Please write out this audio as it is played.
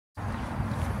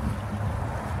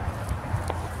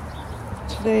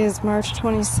Today is March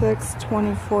 26,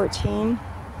 2014.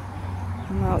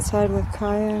 I'm outside with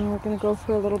Kaya and we're going to go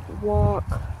for a little walk.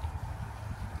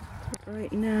 But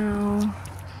right now,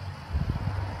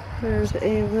 there's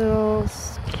a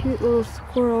cute little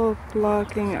squirrel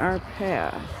blocking our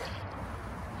path.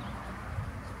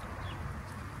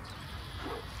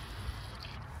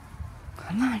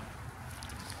 Come on.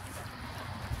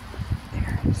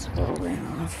 There, the squirrel ran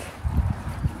off.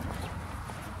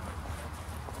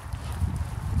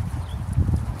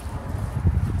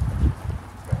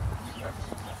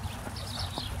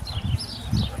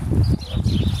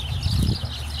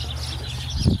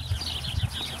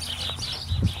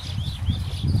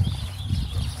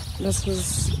 This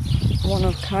is one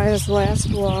of Kaya's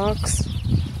last walks.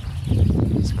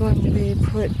 He's going to be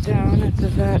put down at the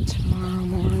vet tomorrow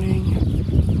morning.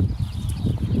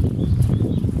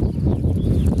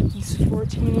 He's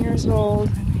 14 years old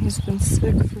and he's been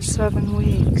sick for 7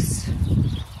 weeks. I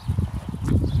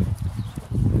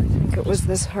think it was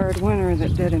this hard winter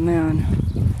that did him in.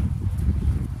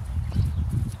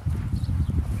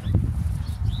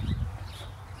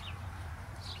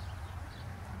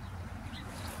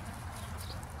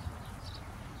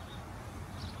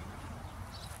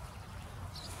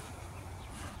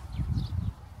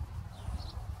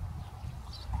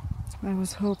 I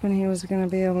was hoping he was going to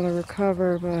be able to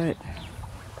recover, but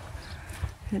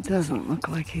it doesn't look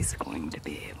like he's going to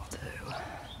be able to.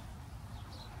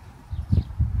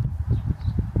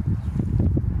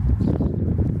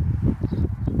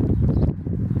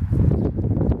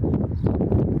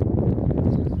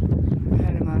 I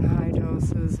had him on high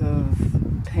doses of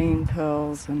pain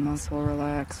pills and muscle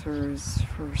relaxers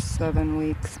for 7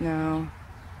 weeks now.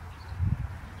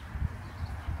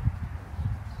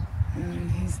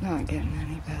 And he's not getting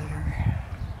any better.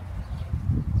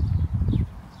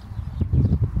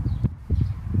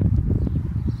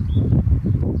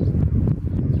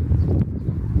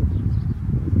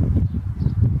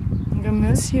 I'm gonna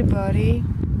miss you, buddy.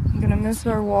 I'm gonna miss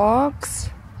our walks.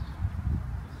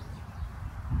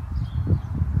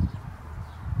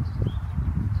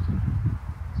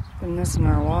 Been missing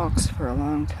our walks for a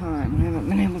long time. We haven't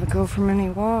been able to go for many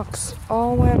walks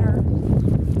all winter.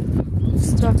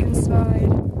 Stuck inside.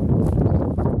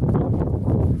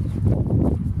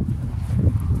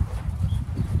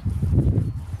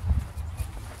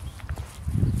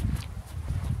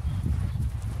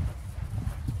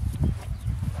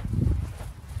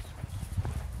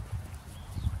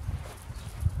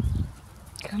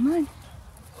 Come on.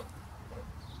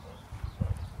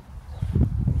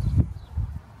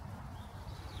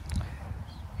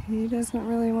 He doesn't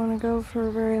really want to go for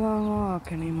a very long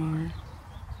walk anymore.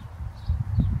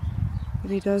 But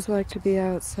he does like to be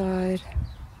outside.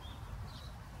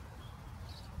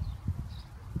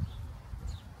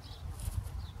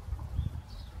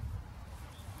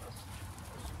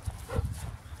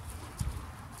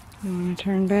 You want to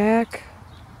turn back?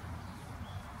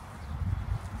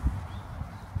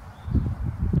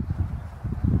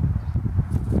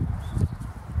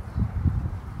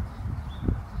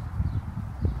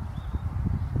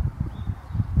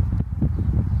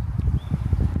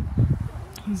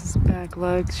 His back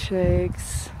leg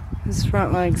shakes. His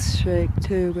front legs shake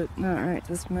too, but not right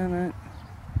this minute.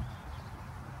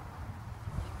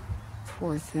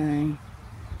 Poor thing.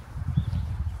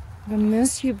 I'm gonna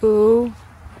miss you, boo.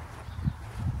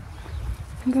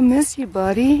 I'm gonna miss you,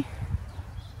 buddy.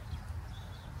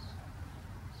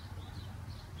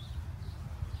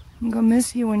 I'm gonna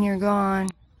miss you when you're gone.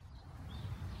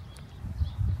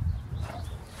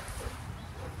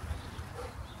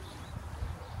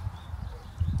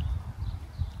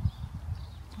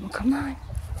 Well, come on.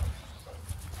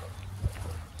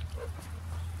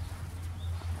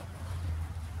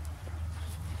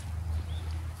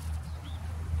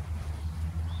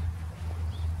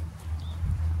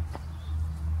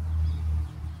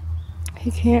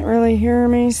 He can't really hear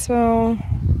me, so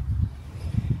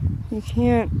you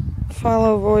can't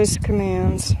follow voice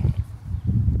commands.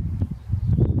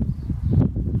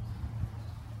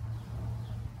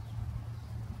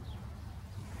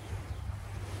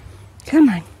 Come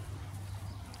on.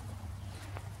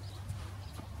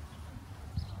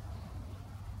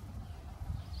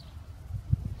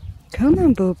 Come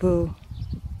on, boo-boo.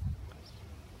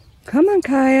 Come on,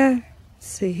 Kaya.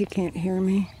 See, he can't hear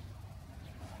me.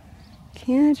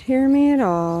 Can't hear me at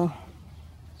all.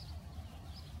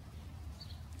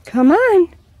 Come on.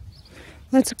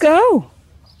 Let's go.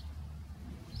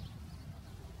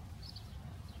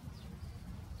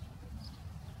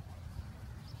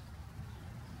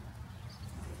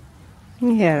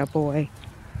 Yeah, boy.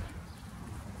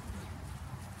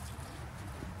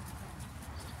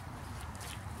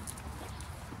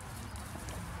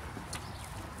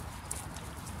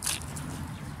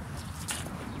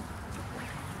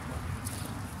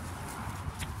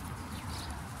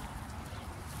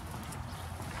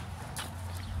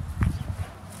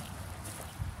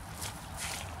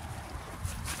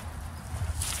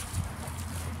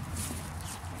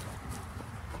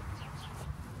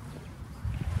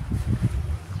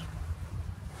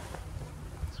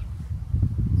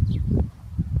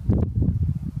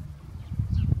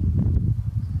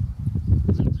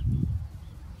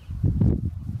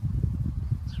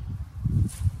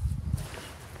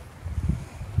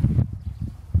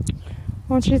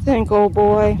 What you think, old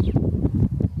boy?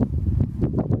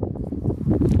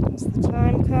 Has the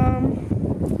time come?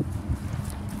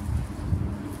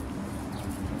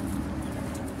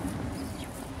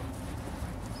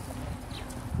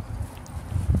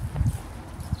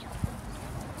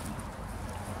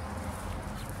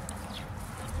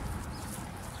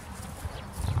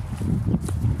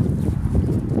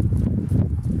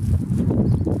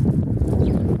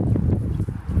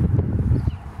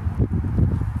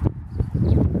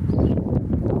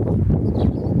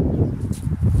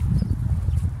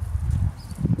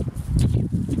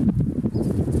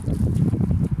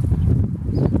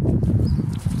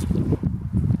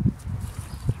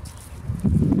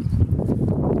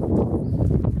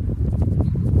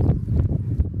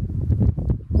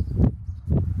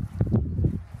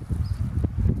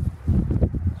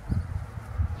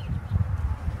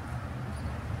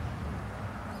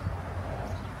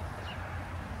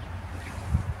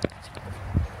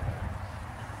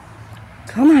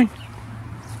 Come on.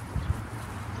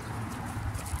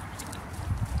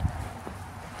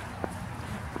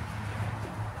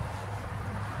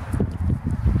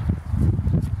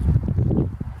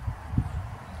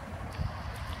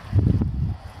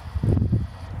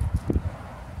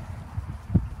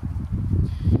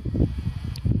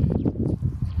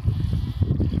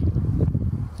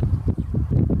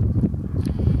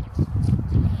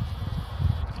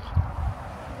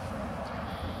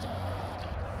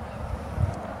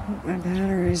 My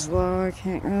battery's low. I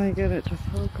can't really get it to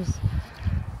focus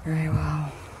very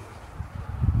well.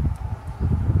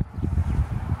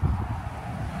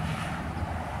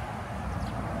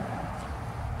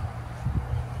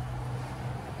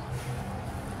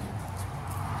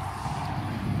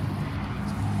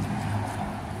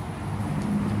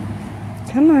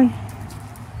 Come on.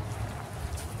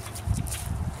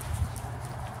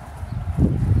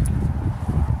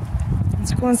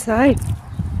 Let's go inside.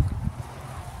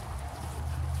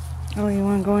 Oh, you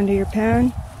want to go into your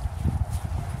pen?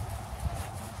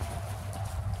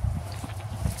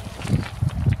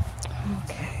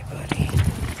 Okay, buddy.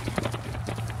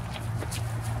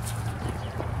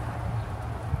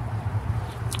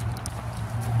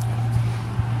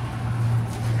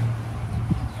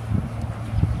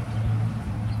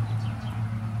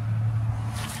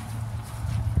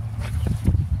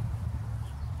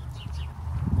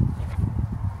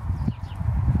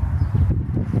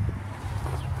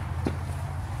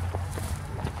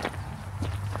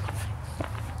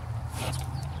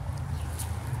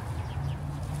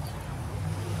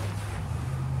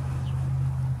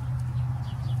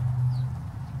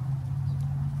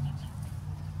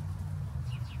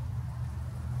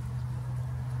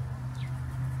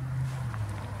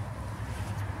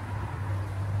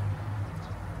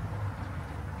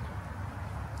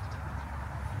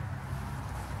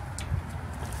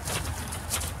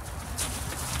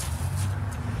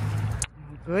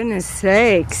 Goodness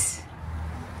sakes.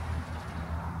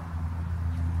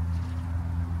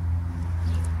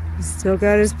 He's still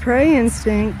got his prey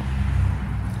instinct.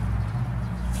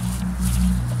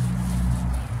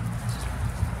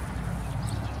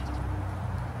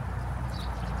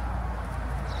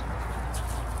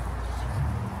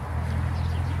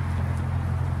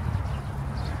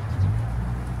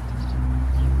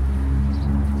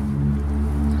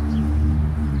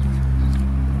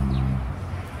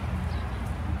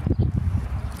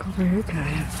 Over here,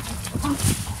 Kaya.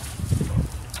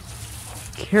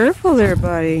 Careful there,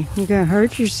 buddy. You're gonna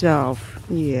hurt yourself.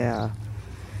 Yeah.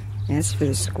 That's for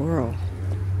the squirrel.